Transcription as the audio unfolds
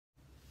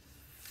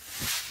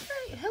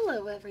Alright,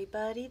 hello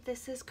everybody.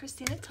 This is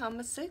Christina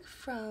Tomasic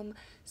from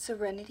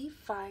Serenity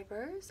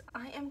Fibers.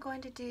 I am going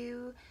to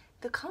do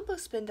the combo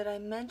spin that I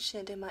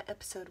mentioned in my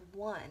episode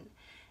 1.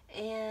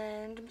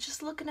 And I'm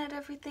just looking at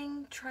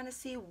everything, trying to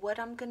see what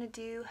I'm going to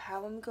do,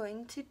 how I'm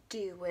going to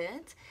do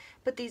it.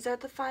 But these are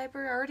the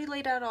fiber. I already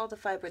laid out all the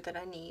fiber that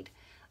I need,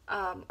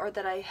 or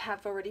that I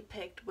have already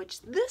picked,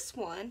 which this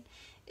one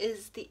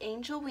is the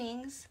Angel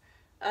Wings,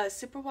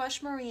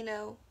 Superwash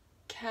Merino,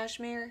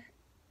 Cashmere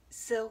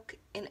Silk,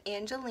 and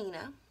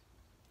Angelina.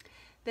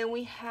 Then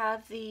we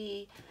have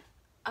the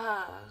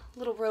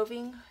little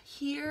roving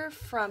here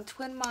from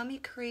Twin Mommy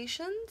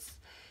Creations.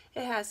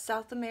 It has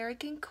South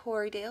American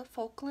Corriedale,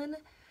 Falkland,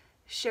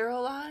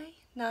 Cherolai,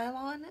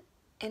 Nylon,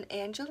 and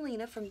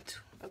Angelina from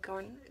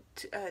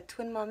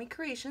Twin Mommy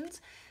Creations.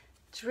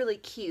 It's really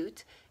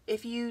cute.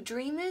 If you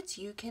dream it,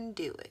 you can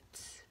do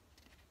it.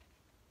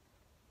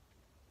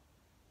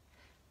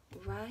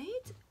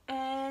 Right?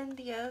 And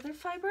the other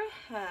fiber I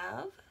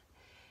have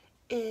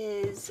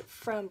is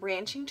from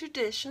Ranching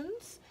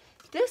Traditions.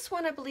 This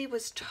one I believe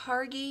was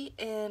Targi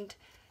and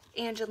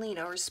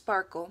Angelina, or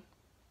Sparkle.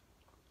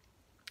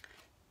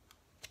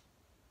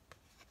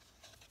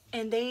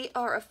 And they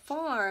are a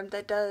farm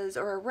that does,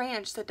 or a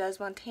ranch that does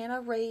Montana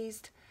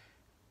raised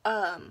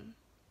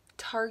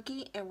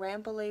Targi and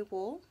Rambouillet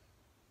wool.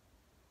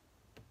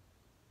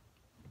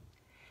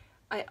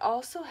 I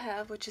also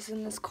have, which is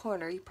in this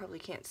corner, you probably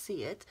can't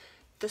see it,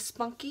 the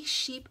Spunky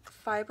Sheep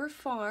Fiber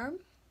Farm,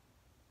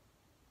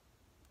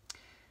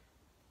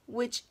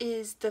 which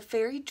is the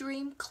Fairy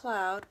Dream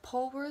Cloud,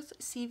 Polworth,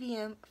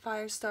 CVM,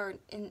 Firestar,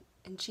 and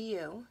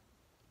Geo.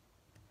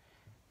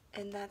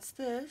 And that's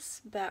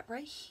this bat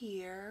right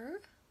here.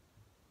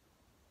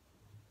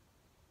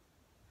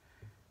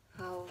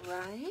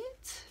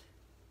 Alright.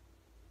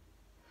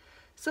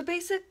 So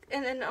basic,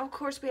 and then of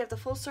course we have the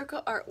Full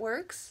Circle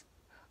Artworx.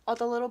 All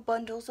the little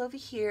bundles over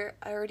here,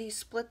 I already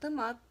split them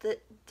up.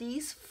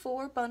 These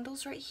 4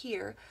 bundles right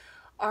here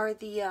are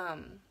the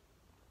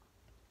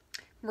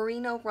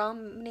Merino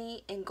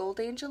Romney and Gold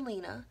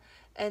Angelina,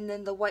 and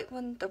then the white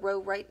one, the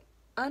row right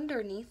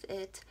underneath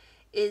it,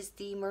 is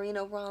the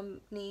Merino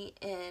Romney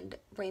and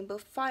Rainbow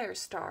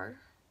Firestar.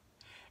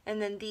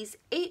 And then these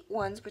 8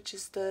 ones, which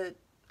is the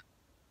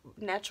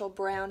natural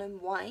brown and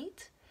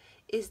white,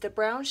 is the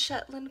Brown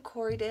Shetland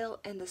Corriedale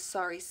and the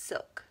Sari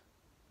Silk.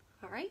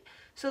 Alright,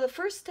 so the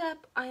first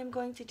step I am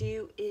going to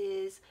do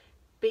is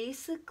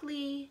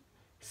basically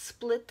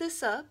split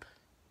this up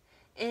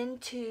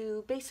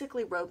into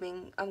basically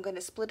roving. I'm going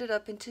to split it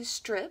up into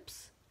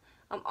strips.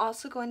 I'm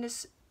also going to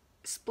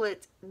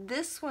split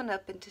this one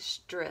up into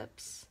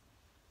strips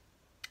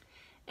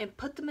and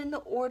put them in the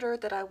order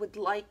that I would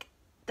like,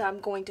 that I'm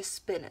going to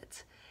spin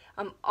it.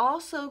 I'm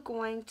also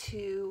going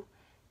to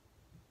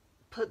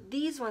put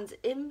these ones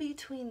in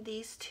between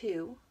these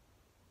 2.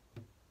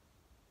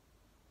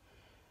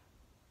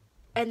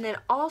 And then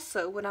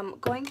also what I'm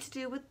going to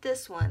do with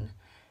this one,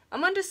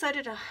 I'm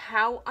undecided on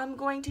how I'm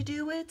going to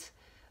do it,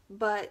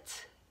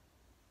 but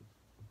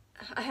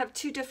I have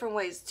 2 different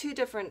ways, 2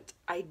 different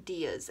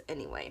ideas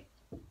anyway.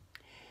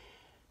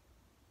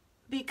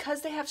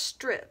 Because they have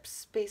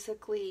strips,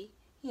 basically,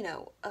 you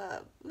know,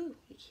 ooh,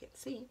 you can't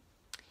see,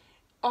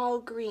 all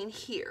green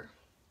here.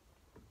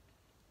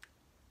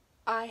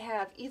 I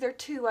have either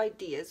 2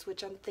 ideas,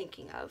 which I'm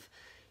thinking of.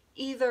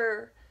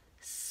 Either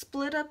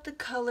split up the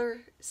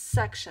color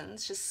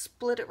sections, just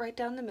split it right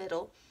down the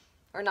middle,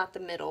 or not the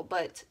middle,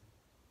 but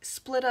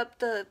split up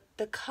the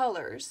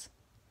colors.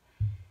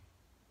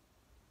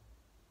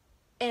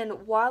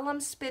 And while I'm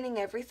spinning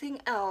everything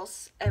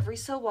else, every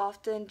so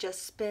often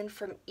just spin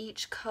from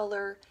each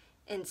color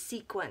in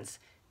sequence,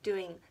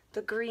 doing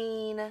the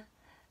green,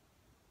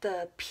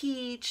 the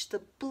peach,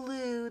 the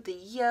blue, the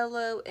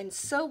yellow, and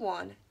so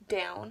on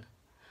down.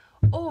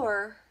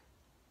 Or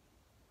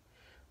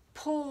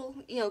pull,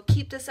 you know,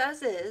 keep this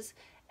as is,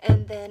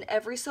 and then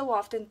every so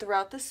often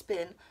throughout the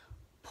spin,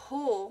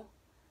 pull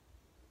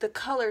the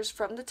colors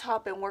from the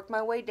top and work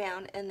my way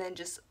down, and then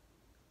just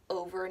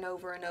over and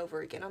over and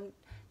over again. I'm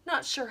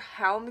not sure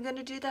how I'm going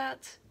to do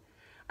that.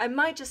 I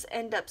might just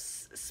end up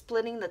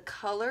splitting the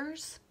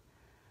colors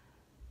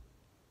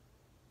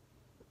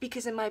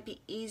because it might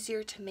be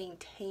easier to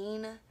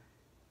maintain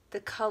the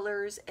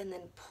colors and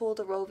then pull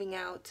the roving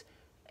out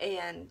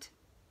and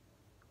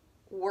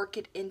work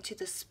it into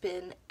the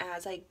spin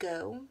as I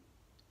go.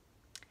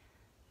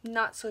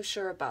 Not so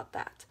sure about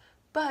that,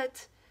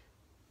 but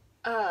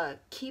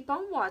keep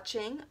on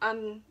watching.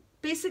 I'm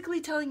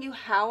basically telling you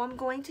how I'm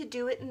going to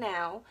do it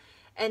now,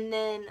 and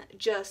then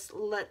just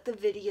let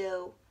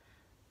you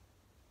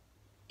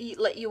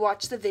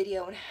watch the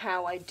video and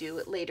how I do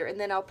it later, and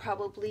then I'll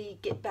probably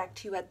get back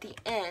to you at the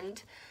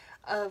end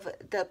of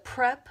the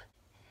prep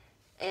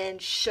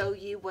and show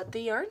you what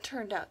the yarn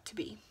turned out to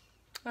be.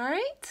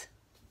 Alright?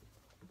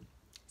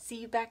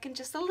 See you back in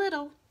just a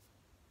little.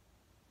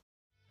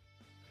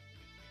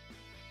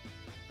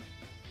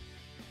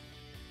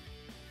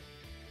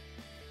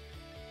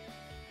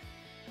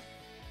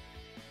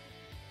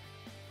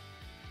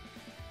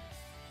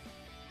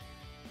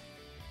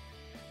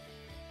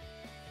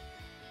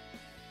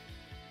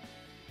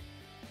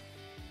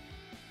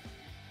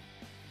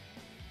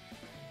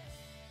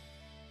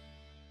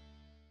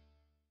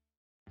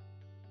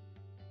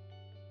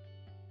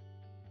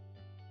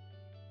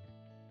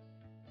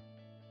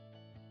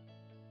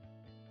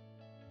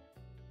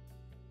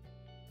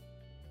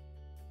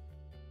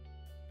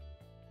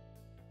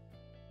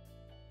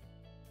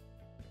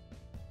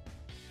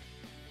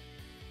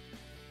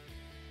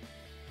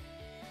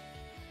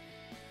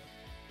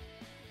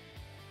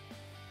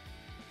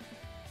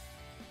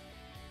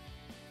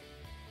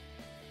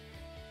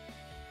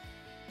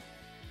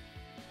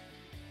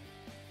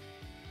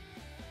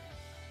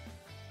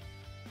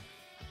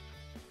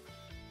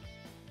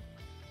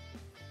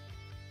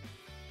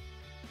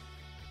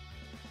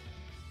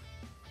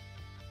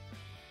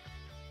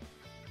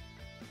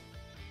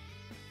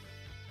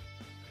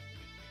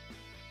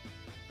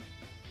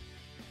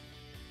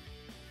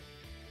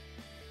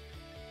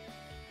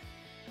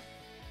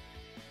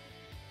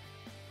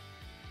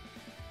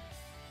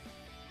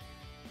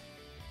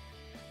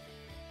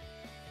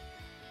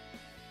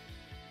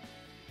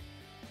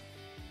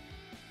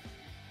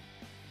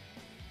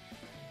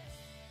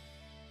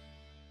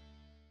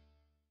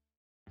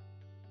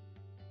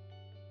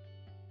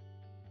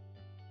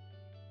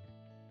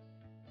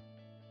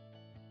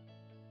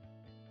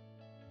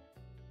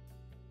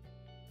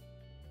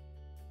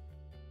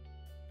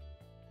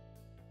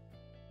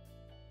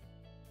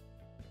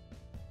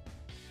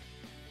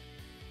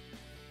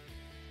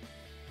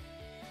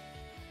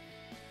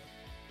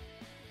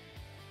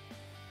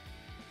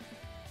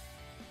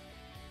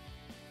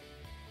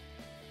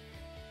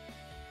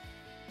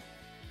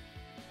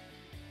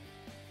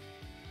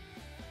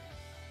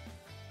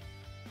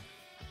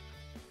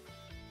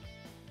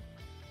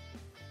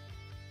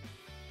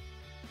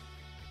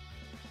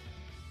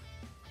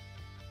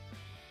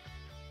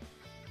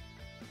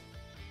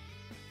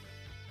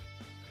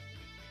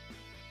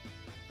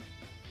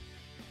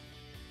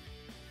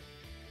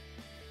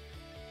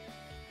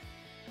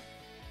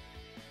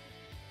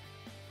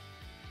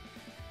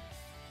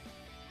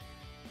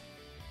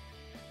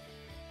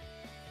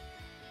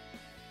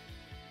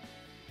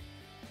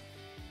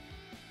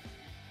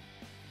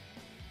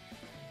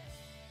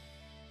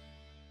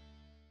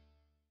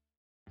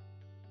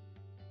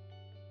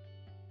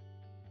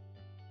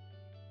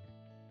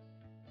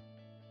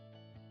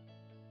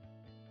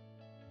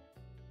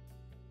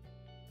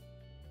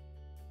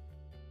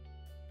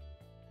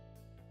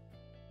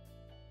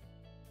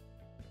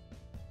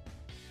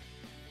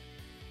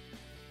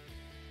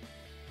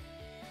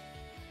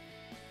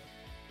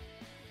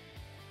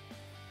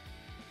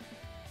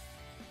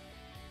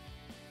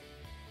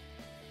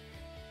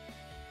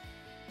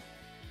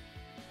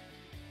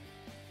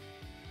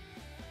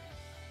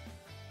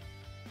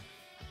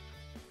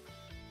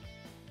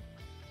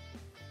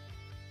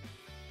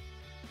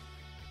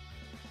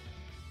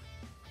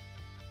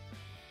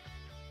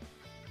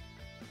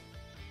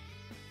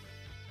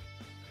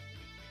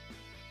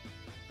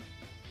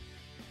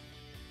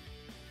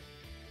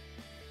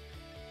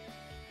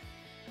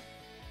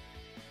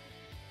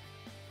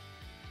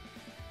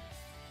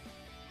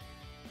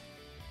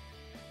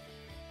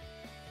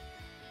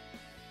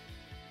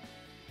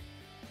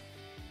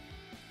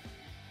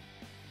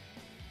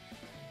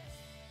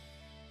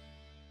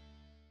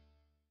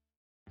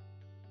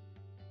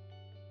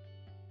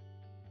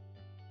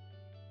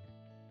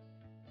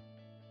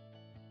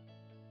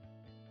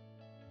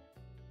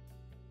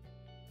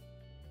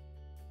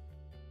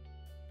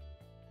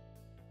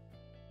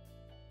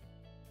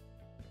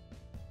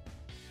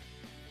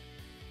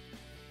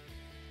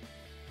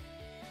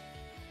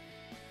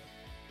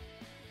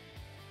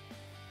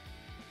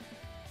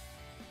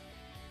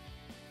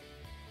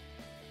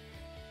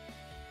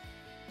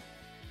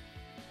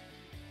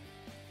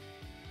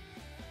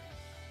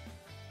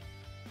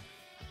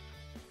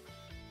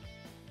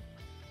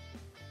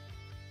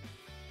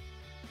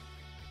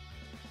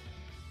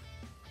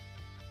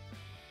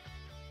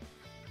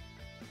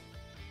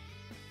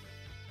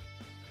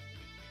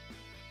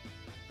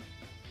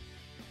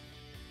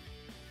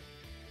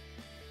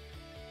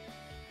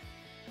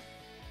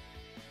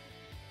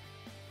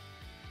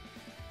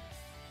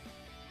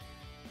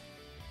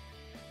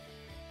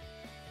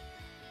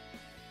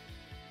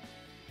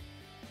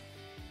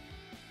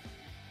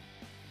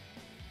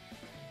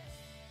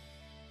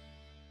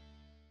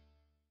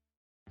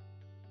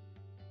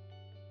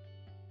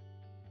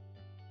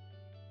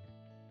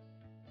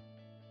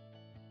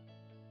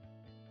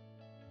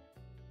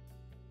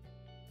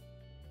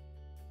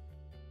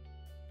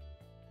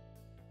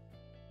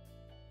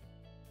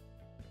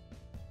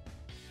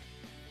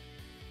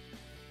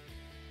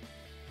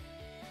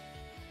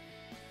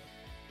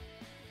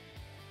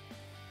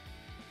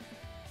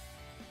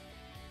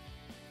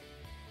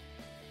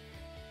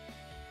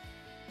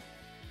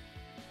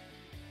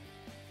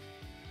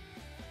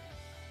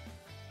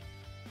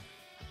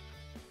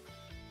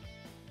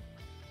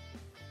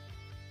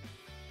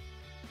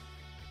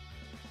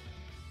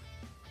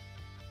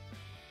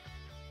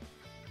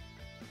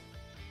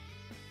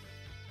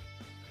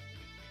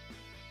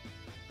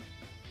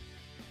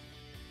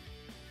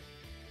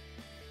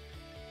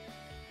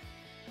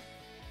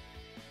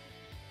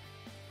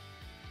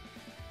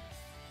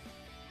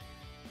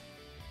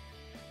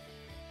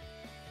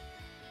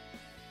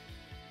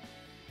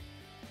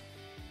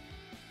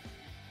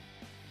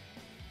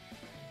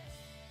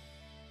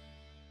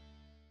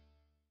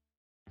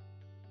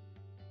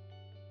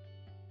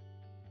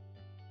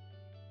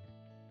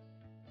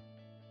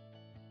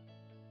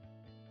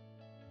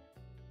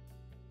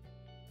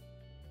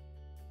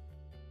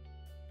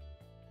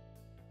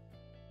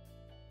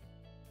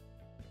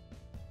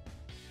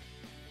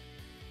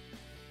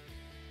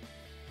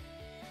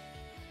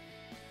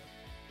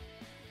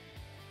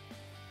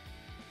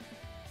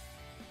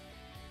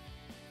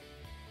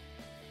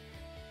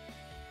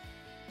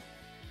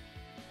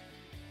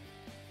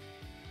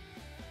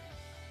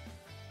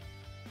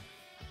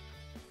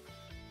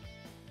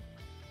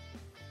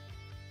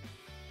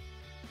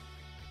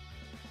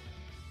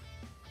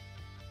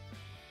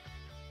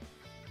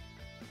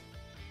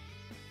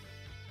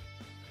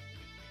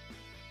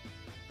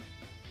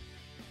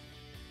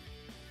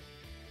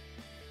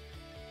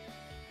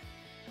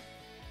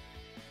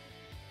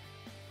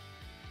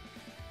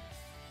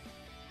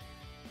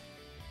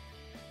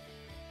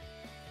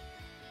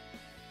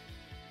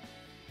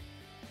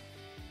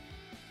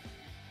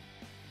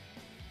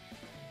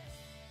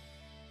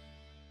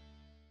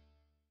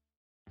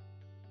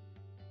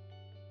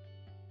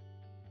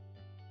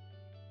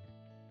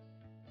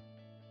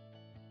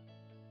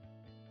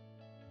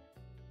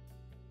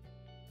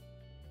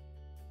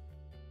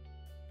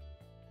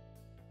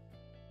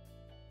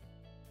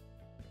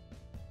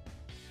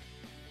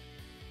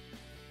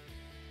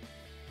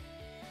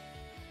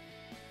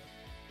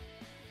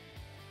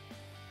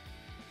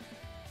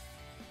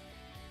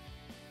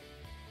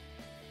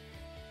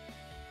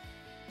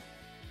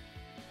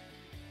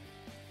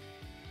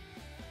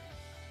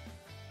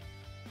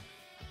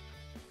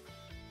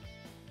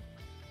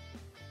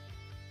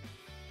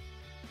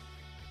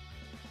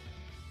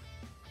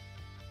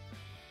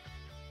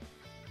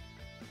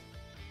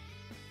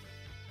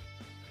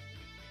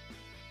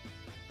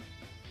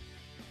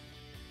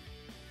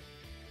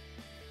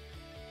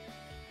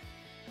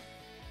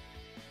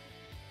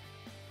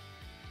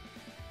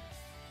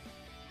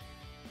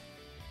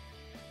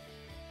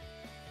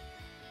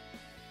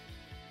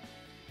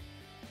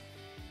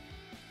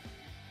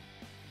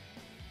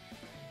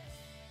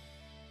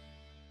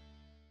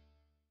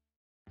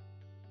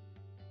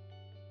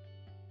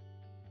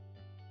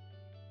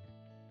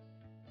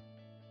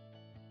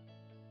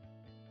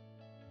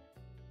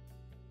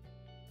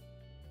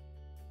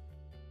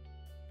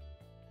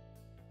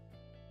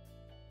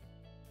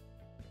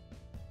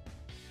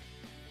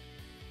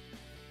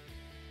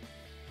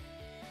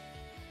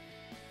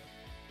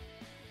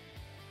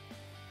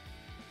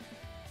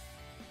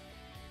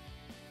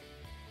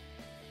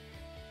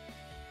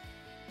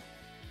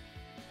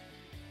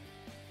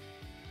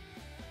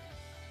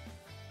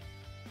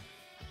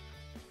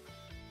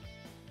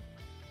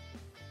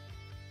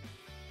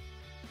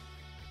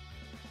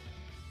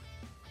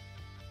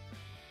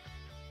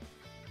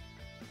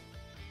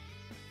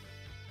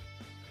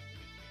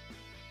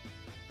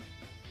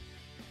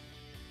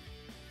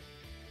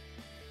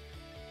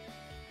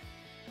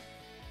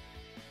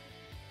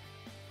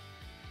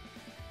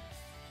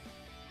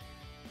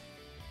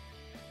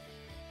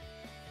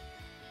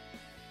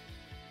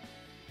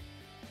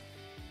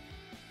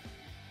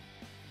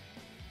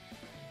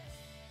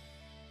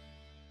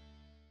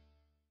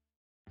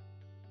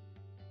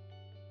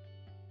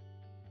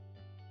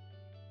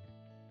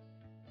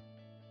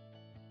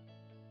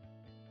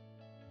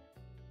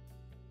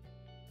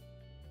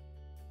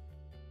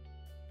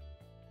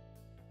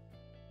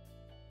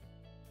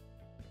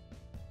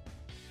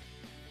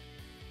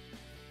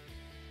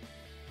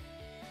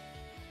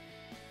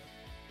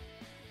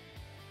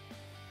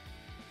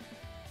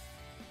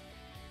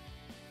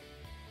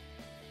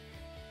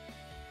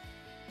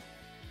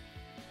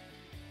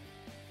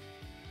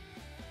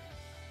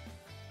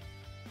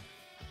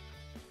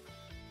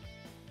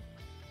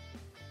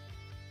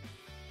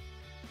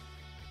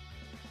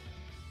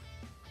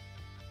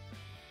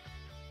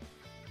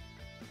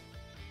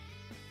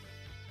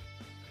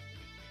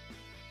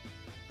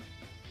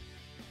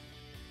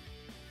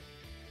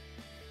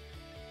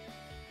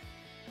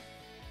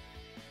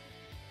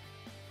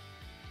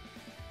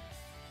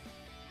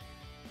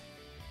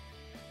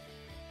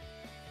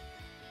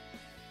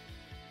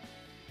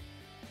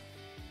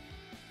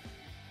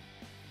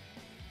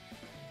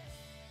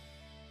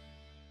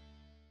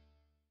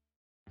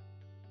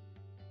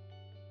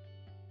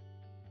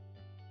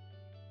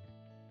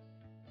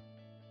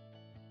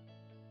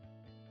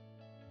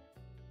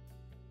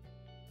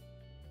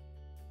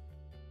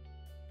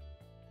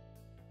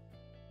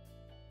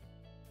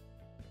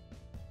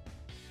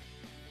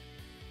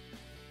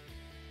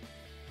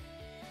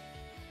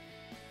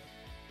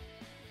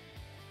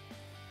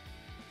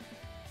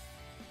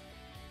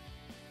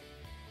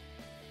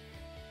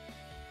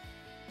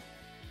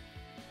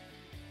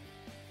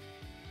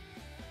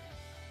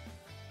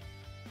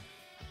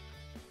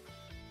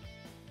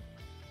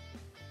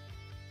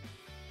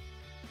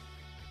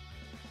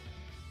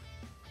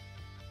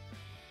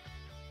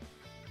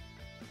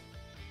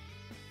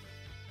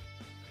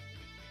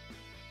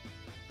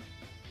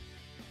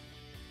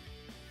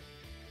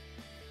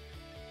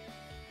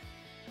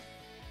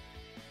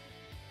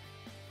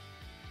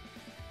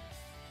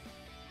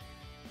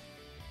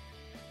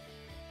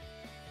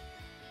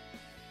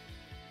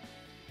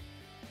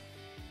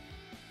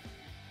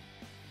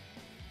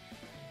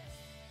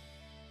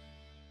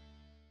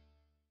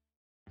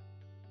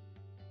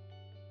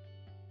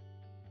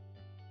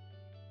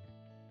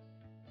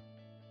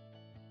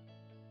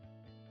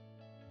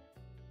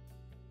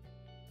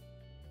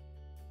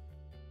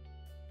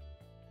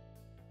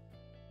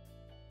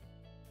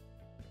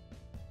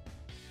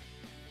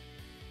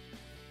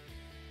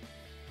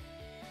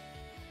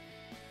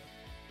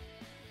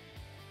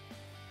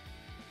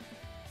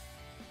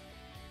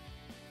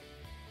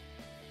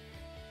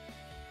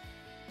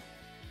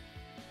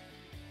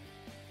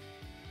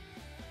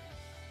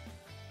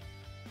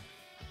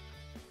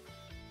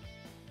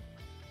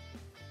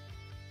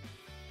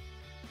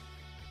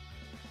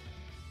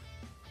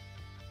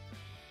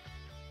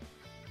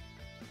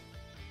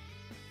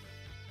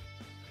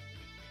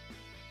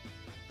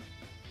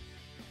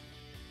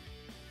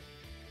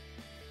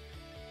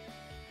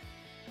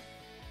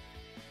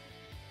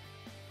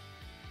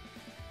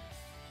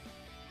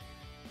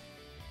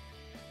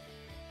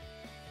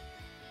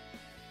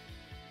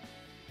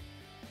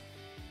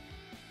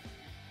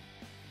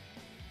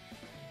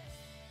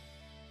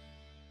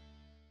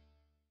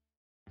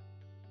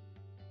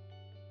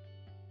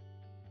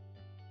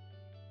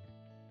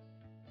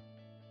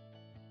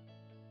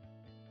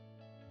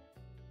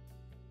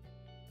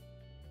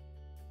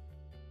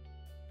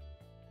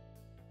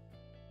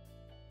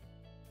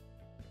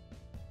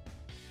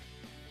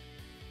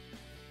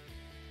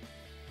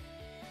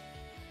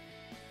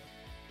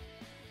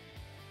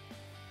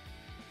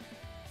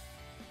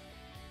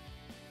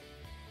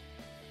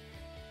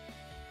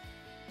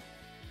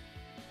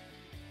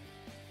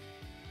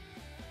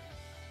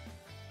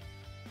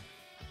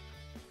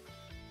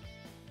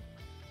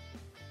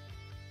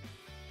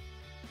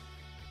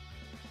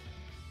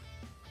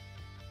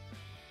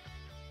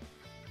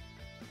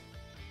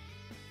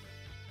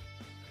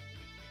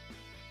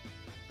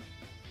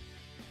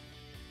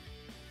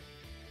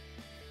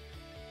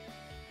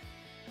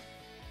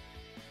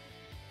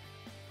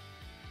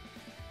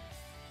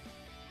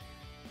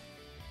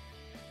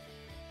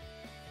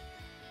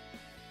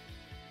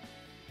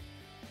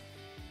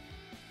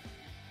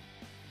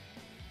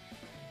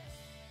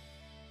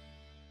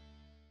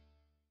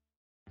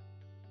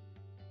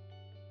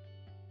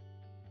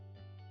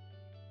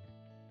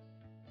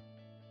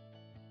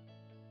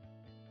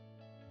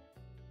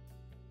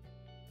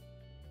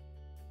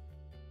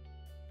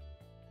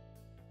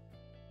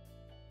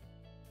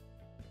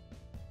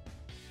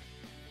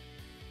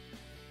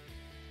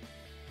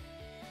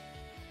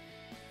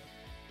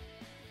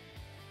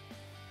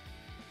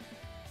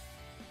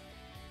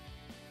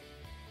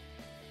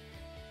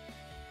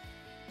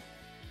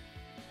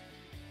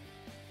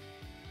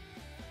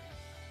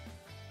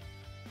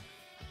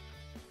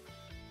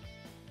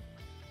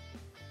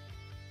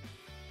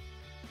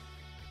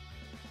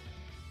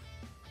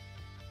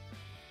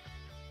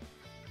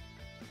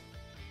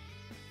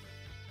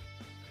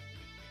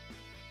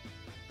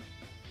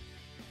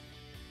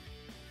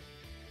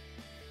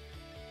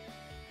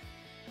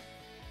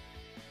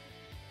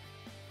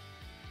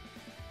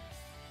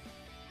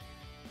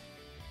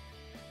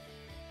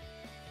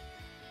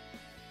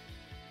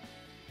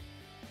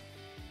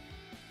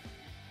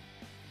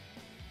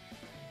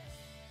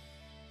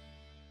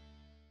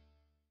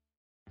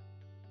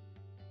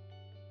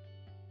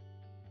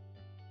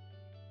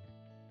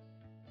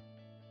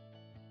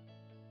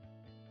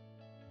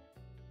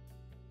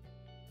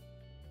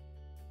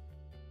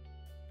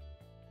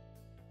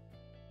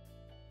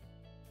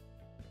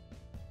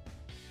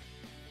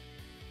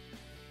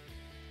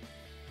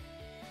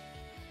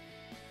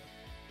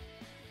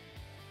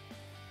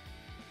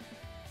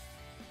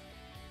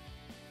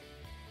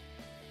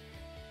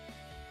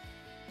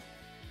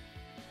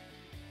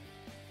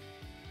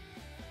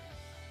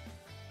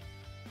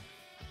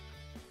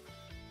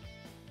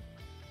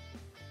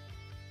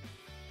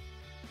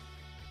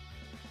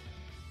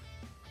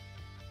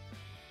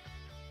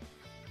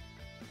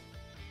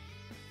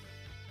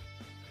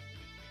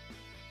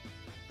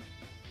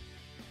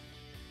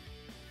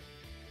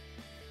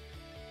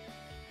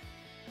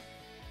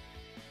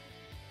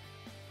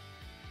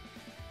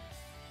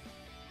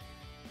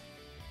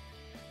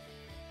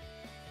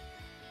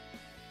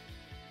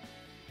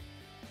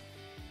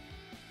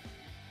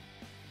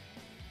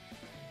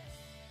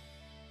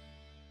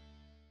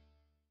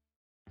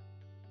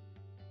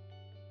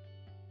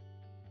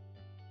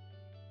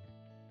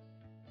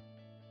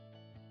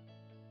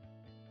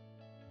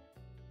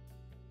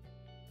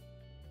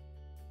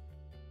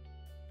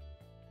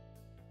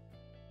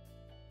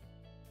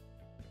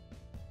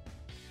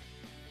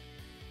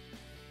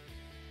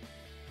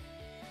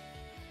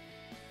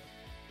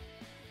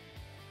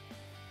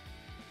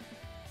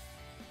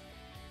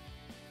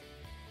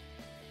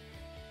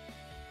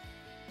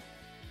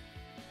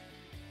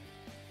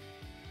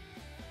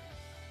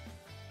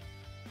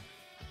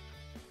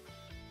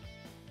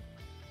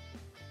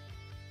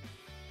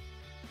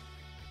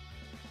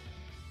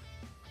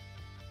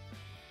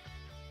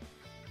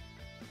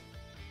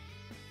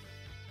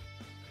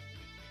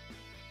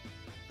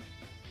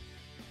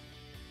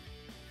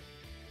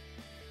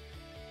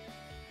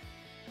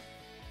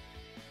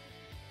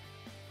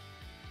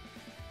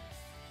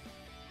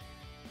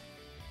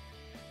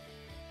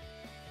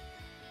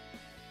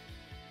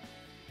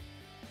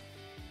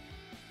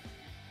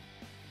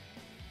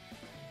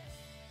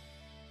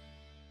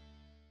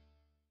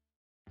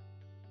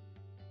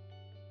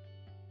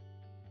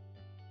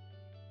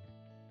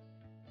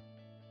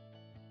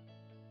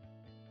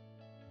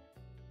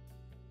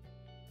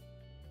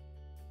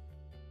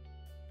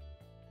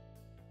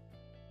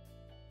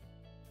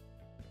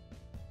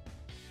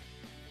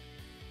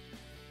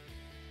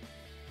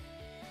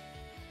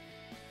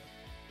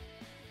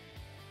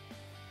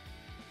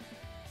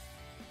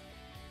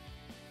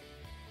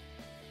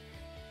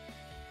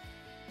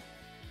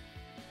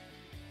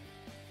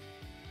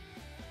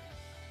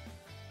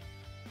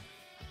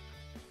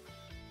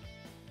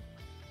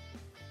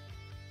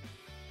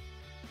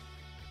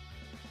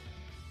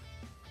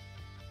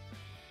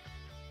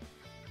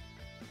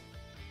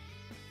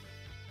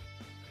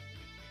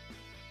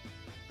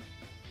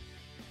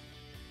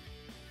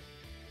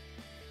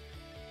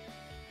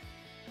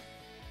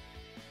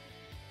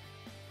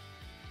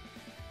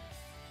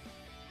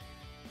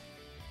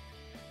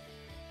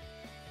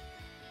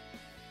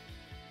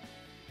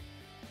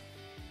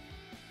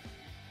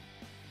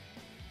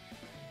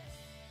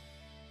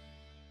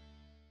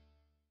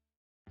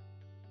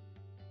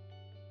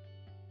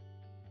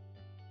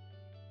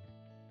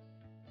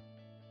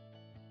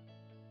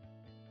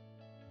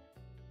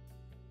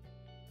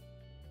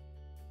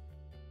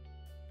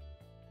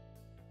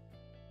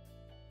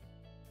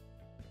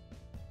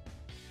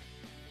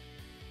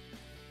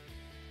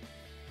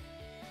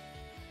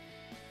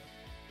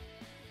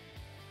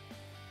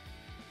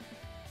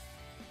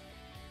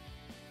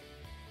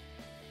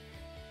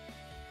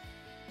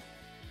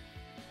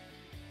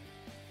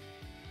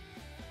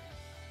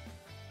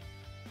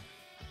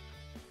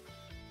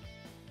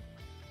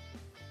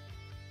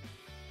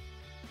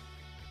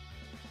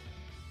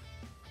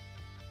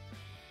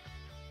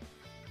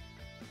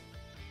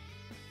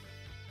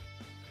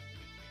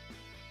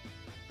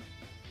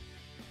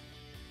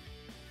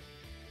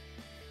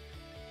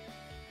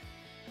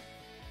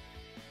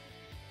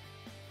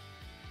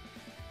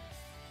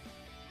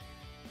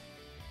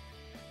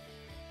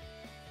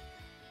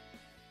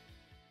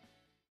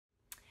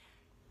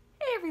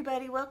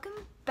 everybody, welcome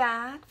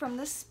back from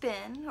the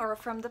spin or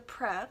from the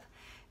prep.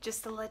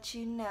 Just to let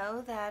you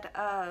know that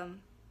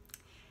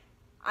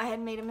I had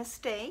made a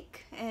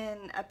mistake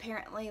and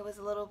apparently it was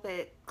a little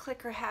bit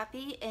clicker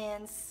happy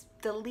and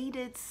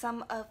deleted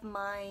some of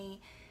my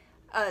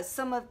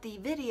some of the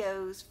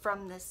videos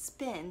from the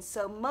spin.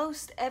 So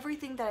most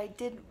everything that I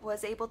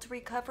was able to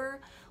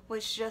recover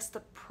was just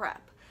the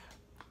prep,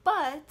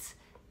 but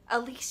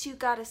at least you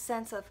got a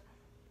sense of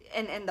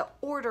and the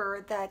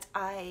order that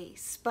I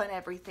spun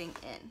everything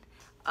in.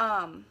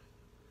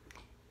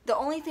 The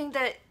only thing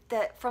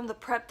that from the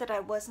prep that I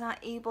was not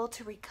able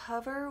to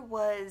recover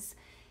was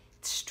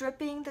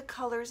stripping the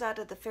colors out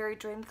of the Fairy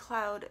Dream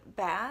Cloud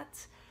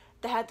bat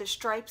that had the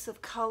stripes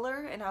of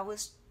color, and I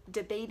was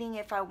debating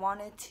if I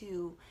wanted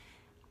to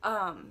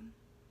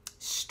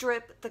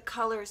strip the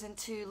colors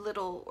into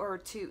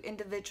to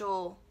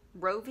individual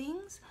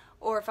rovings,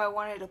 or if I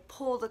wanted to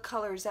pull the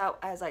colors out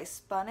as I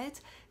spun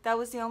it. That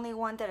was the only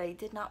one that I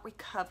did not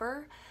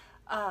recover,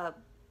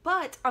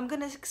 but I'm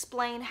going to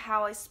explain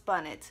how I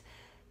spun it.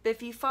 But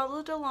if you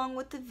followed along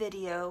with the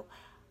video,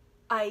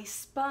 I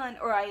spun,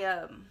 or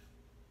I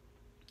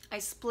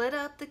split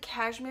up the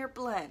Cashmere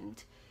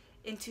Blend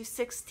into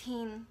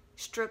 16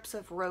 strips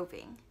of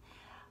roving,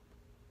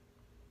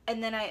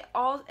 and then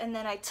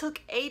I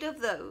took 8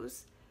 of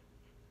those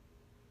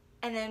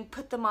and then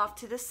put them off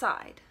to the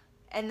side,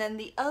 and then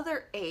the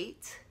other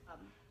 8,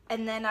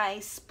 and then I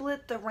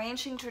split the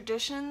Ranching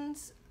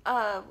Traditions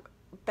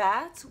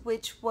bats,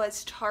 which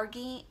was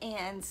Targi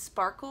and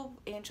Sparkle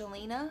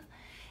Angelina,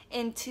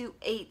 into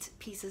 8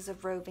 pieces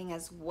of roving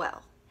as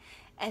well.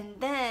 And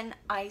then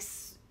I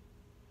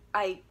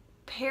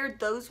paired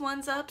those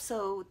ones up,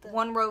 so the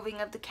 1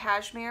 roving of the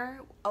Cashmere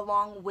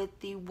along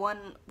with the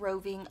 1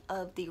 roving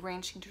of the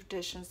Ranching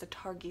Traditions, the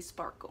Targi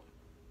Sparkle.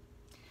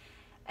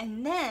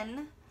 And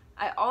then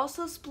I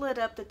also split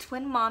up the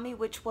Twin Mommy,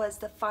 which was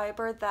the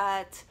fiber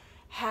that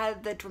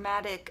had the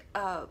dramatic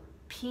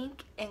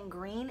pink and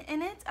green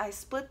in it. I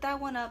split that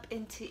one up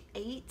into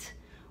 8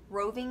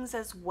 rovings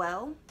as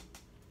well.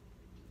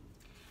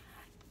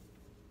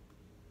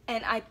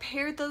 And I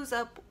paired those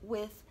up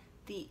with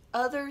the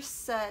other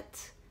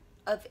set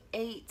of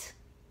 8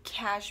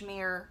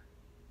 cashmere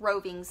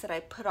rovings that I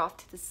put off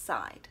to the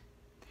side.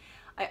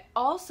 I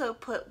also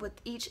put with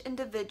each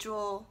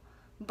individual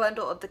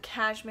bundle of the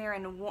cashmere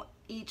and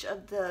each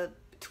of the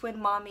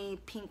Twin Mommy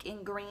pink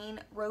and green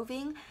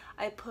roving,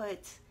 I put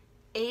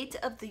 8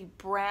 of the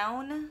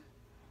brown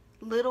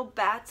little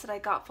bats that I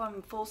got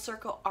from Full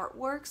Circle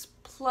Artworx,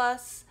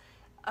 plus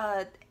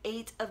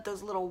 8 of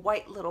those little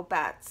white little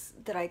bats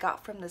that I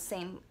got from the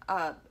same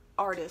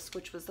artist,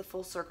 which was the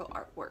Full Circle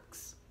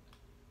Artworx.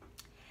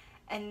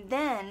 And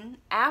then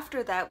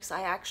after that,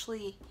 I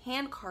actually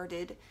hand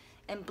carded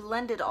and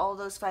blended all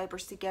those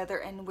fibers together,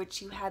 in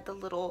which you had the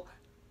little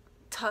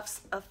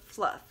tufts of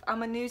fluff.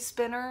 I'm a new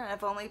spinner.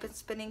 I've only been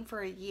spinning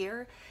for a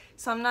year,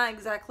 so I'm not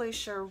exactly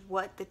sure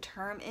what the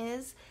term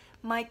is.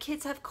 My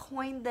kids have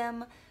coined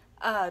them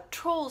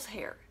troll's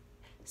hair,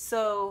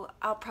 so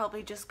I'll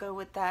probably just go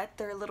with that.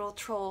 They're little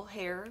troll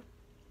hair.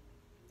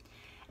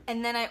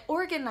 And then I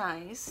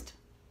organized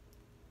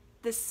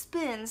the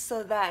spin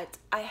so that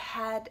I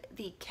had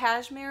the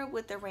cashmere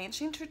with the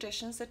Ranching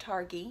Traditions, the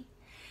Targi,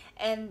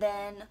 and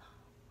then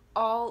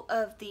all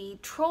of the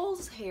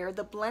troll's hair,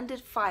 the blended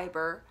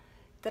fiber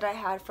that I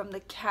had from the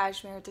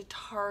cashmere, the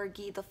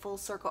Targi, the Full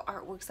Circle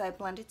Artworx, I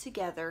blended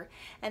together,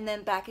 and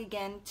then back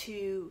again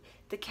to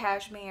the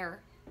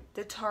cashmere,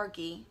 the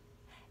Targi,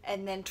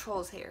 and then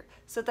troll's hair.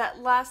 So that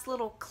last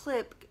little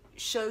clip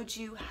showed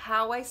you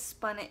how I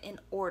spun it in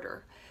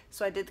order.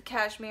 So I did the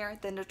cashmere,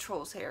 then the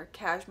troll's hair,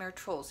 cashmere,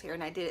 troll's hair,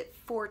 and I did it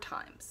 4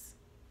 times.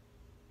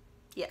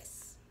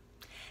 Yes.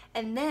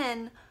 And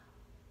then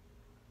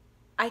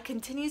I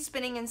continued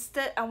spinning.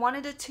 Instead, I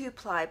wanted a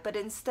 2-ply, but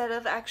instead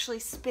of actually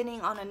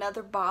spinning on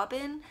another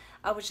bobbin,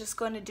 I was just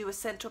going to do a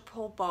center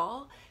pull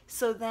ball.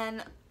 So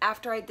then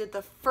after I did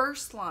the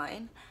first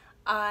line,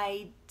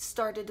 I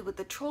started with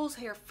the troll's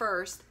hair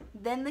first,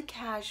 then the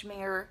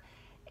cashmere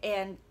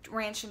and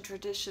Ranching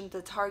Tradition,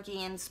 the Targi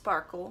and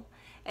Sparkle,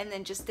 and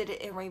then just did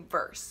it in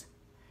reverse,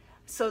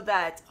 so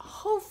that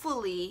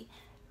hopefully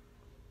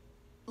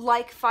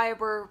like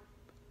fiber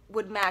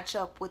would match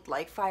up with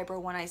like fiber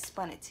when I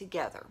spun it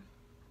together.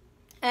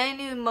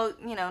 And I knew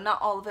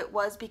not all of it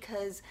was,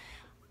 because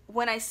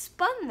when I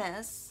spun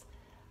this,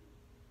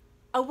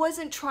 I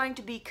wasn't trying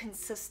to be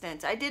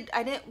consistent. I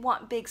didn't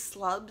want big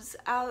slubs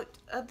out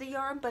of the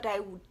yarn, but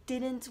I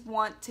didn't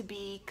want to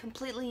be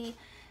completely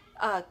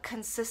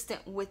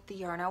consistent with the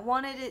yarn. I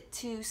wanted it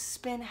to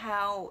spin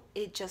how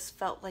it just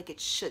felt like it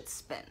should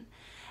spin.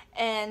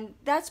 And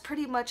that's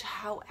pretty much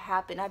how it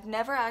happened. I've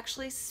never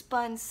actually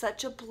spun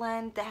such a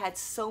blend that had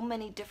so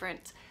many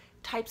different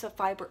types of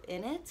fiber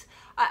in it.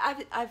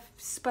 I've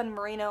spun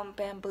merino and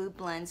bamboo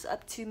blends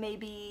up to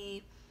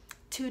maybe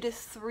 2 to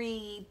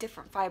 3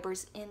 different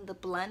fibers in the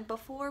blend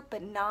before,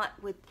 but not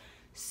with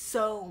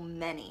so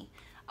many.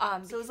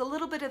 So it was a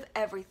little bit of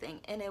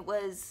everything, and it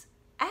was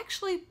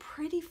actually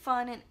pretty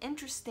fun and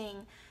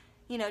interesting,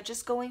 you know,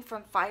 just going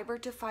from fiber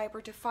to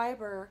fiber to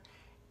fiber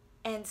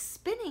and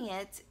spinning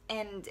it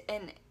and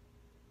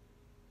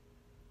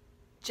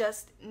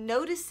just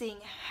noticing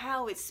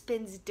how it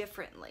spins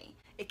differently.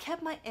 It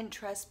kept my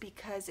interest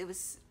because it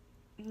was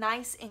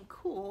nice and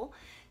cool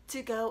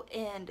to go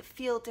and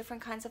feel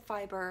different kinds of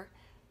fiber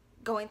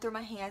going through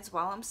my hands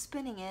while I'm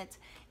spinning it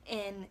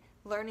and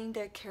learning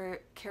their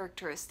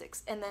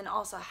characteristics, and then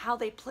also how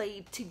they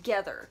played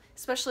together,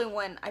 especially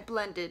when I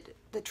blended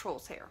the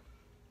troll's hair.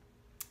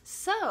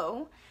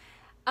 So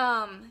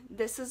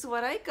this is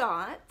what I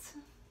got.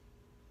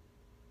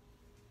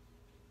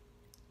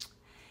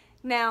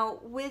 Now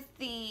with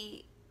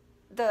the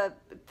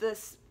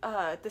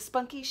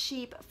Spunky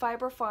Sheep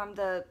Fiber Farm,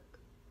 the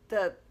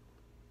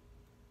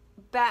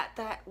bat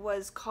that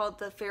was called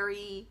the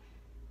Fairy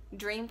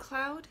Dream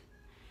Cloud,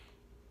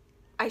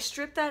 I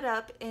stripped that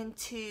up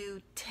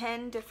into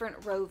 10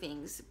 different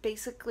rovings,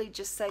 basically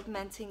just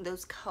segmenting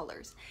those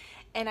colors.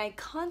 And I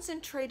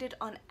concentrated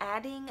on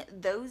adding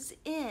those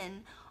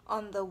in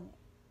on the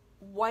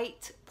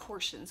white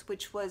portions,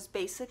 which was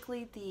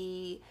basically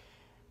the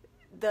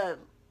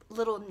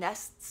little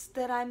nests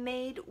that I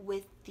made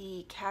with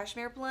the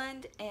Cashmere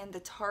Blend and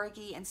the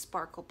Targi and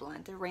Sparkle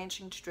Blend, the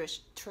Ranching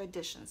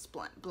Traditions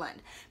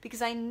blend,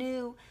 because I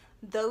knew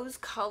those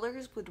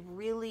colors would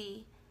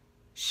really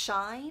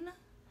shine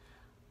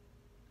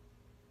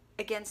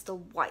against the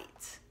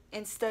white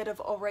instead of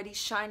already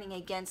shining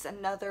against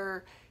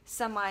another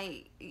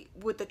semi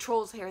with the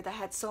troll's hair that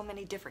had so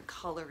many different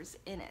colors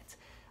in it.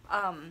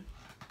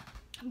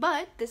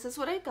 But this is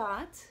what I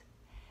got.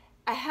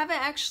 I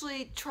haven't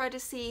actually tried to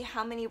see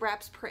how many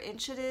wraps per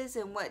inch it is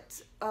and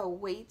what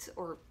weight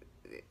or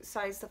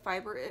size the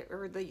fiber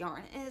or the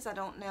yarn is. I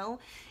don't know.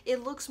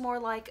 It looks more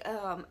like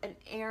an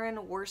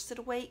Aran worsted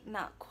weight,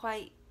 not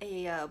quite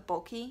a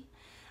bulky.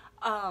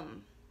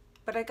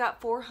 But I got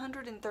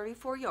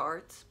 434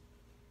 yards,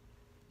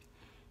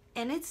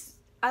 and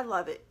I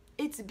love it.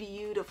 It's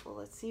beautiful.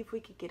 Let's see if we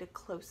could get a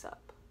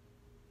close-up.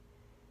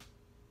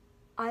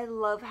 I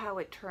love how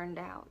it turned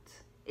out.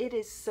 It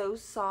is so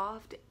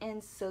soft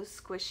and so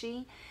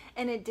squishy,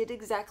 and it did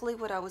exactly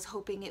what I was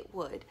hoping it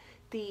would.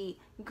 The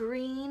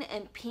green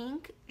and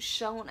pink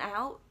shone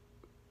out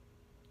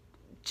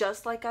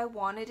just like I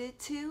wanted it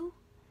to.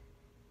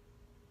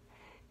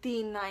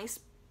 The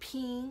nice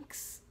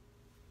pinks,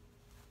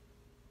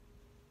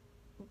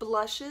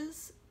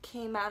 blushes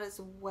came out as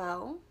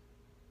well.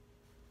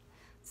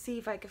 Let's see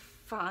if I could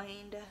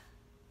find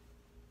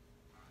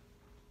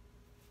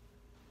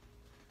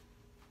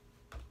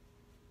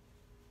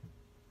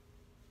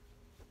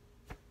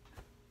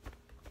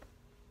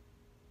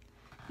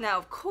now,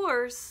 of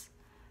course,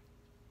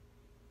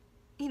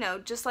 you know,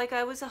 just like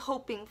I was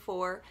hoping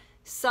for,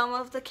 some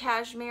of the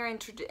Cashmere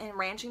and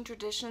Ranching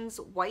Traditions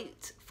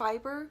white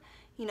fiber,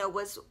 you know,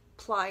 was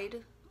plied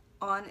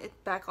on it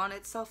back on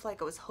itself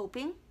like I was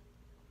hoping.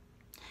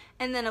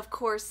 And then of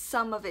course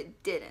some of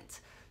it didn't.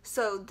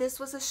 So this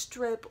was a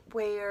strip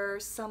where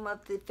some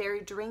of the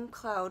Fairy Dream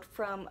Cloud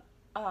from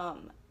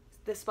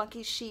the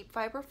Spunky Sheep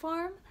Fiber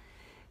Farm,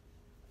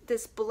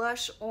 this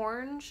blush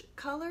orange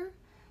color,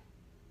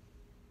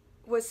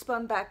 was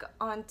spun back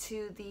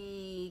onto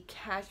the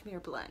Cashmere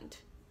Blend,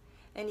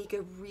 and you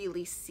could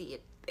really see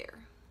it there.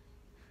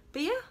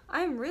 But yeah,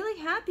 I'm really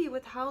happy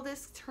with how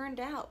this turned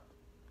out.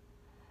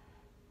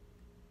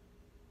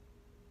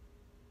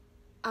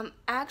 I'm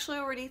actually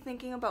already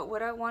thinking about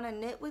what I want to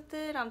knit with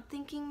it. I'm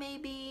thinking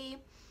maybe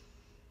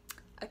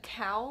a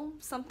cowl,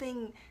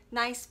 something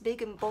nice,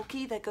 big and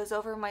bulky that goes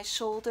over my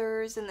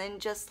shoulders and then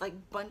just like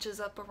bunches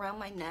up around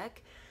my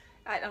neck.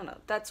 I don't know.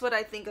 That's what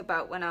I think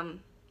about when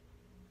I'm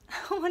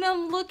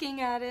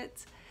looking at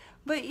it.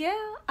 But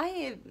yeah, I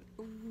am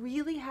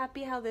really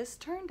happy how this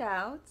turned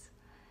out.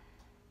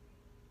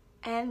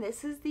 And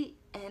this is the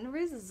end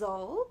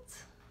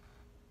result.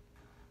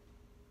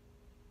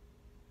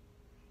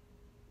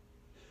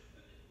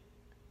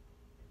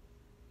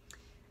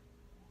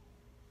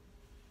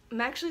 I'm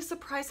actually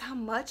surprised how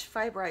much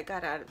fiber I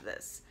got out of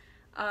this.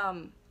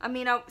 I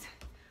mean, I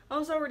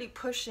was already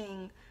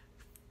pushing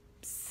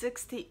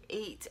 6 to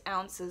 8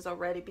 ounces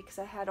already because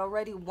I had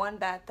already one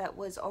bat that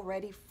was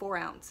already 4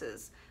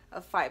 ounces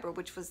of fiber,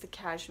 which was the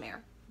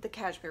Cashmere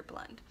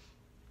Blend.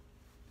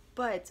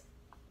 But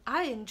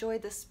I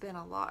enjoyed the spin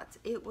a lot.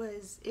 It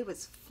was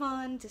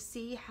fun to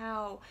see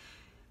how,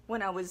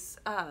 when I was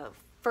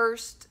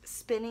first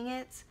spinning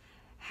it,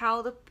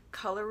 how the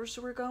colors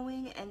were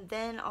going, and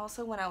then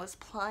also when I was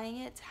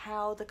plying it,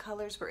 how the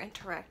colors were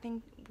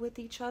interacting with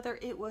each other.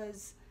 It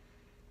was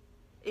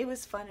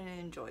fun and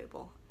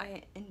enjoyable.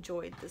 I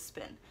enjoyed the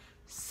spin.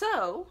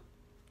 So,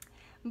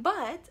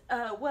 but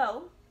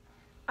well,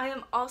 I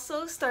am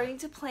also starting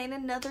to plan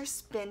another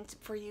spin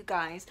for you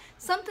guys.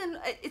 Something,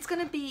 it's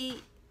gonna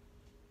be,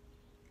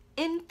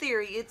 in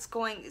theory, it's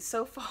going,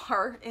 so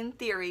far in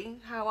theory,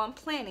 how I'm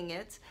planning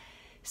it,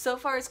 so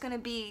far it's going to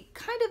be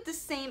kind of the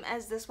same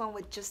as this one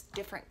with just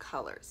different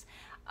colors.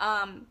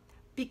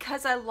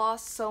 Because I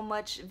lost so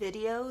much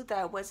video that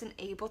I wasn't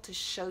able to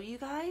show you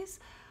guys,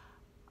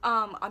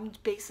 I'm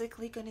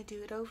basically going to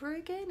do it over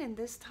again, and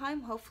this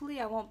time hopefully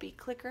I won't be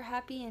clicker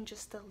happy and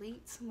just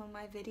delete some of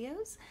my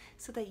videos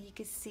so that you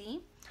can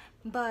see.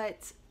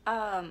 But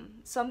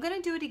so I'm going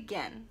to do it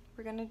again.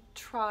 We're going to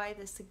try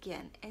this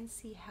again and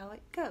see how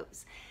it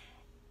goes.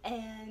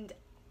 And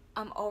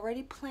I'm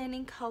already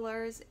planning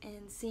colors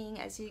and seeing,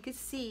 as you can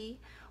see,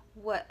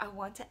 what I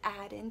want to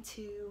add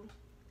into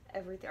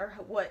everything, or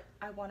what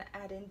I want to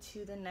add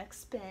into the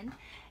next spin.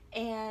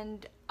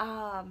 And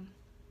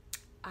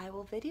I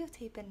will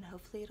videotape it, and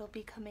hopefully it'll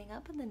be coming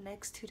up in the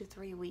next 2 to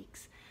 3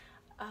 weeks.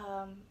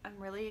 I'm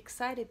really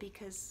excited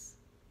because,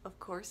 of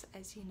course,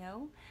 as you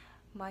know,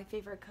 my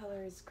favorite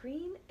color is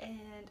green,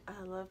 and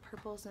I love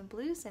purples and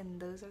blues,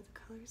 and those are the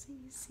colors that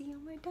you see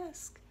on my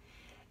desk.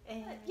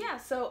 And yeah,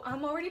 so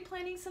I'm already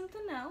planning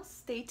something else.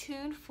 Stay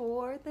tuned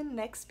for the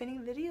next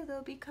spinning video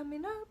that'll be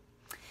coming up.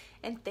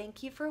 And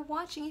thank you for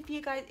watching. If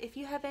you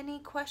have any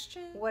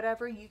questions,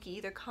 whatever, you can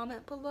either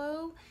comment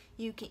below,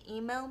 you can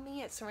email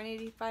me at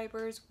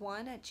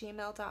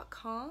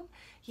serenityfibers1@gmail.com.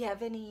 You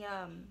have any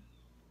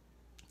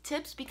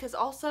tips, because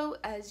also,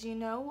 as you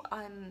know,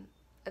 I'm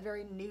a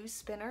very new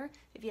spinner.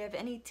 If you have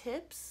any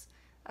tips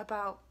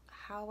about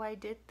how I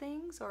did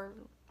things or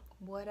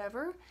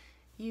whatever,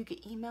 you can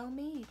email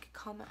me, you can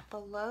comment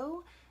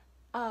below.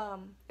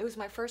 It was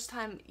my first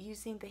time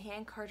using the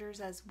hand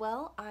carders as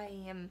well. I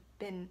am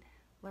been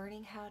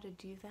learning how to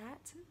do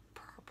that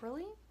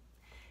properly.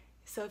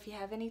 So if you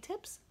have any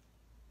tips,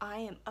 I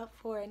am up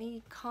for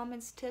any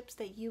comments, tips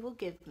that you will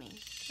give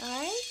me.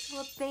 Alright,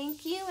 well,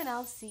 thank you, and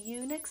I'll see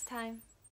you next time.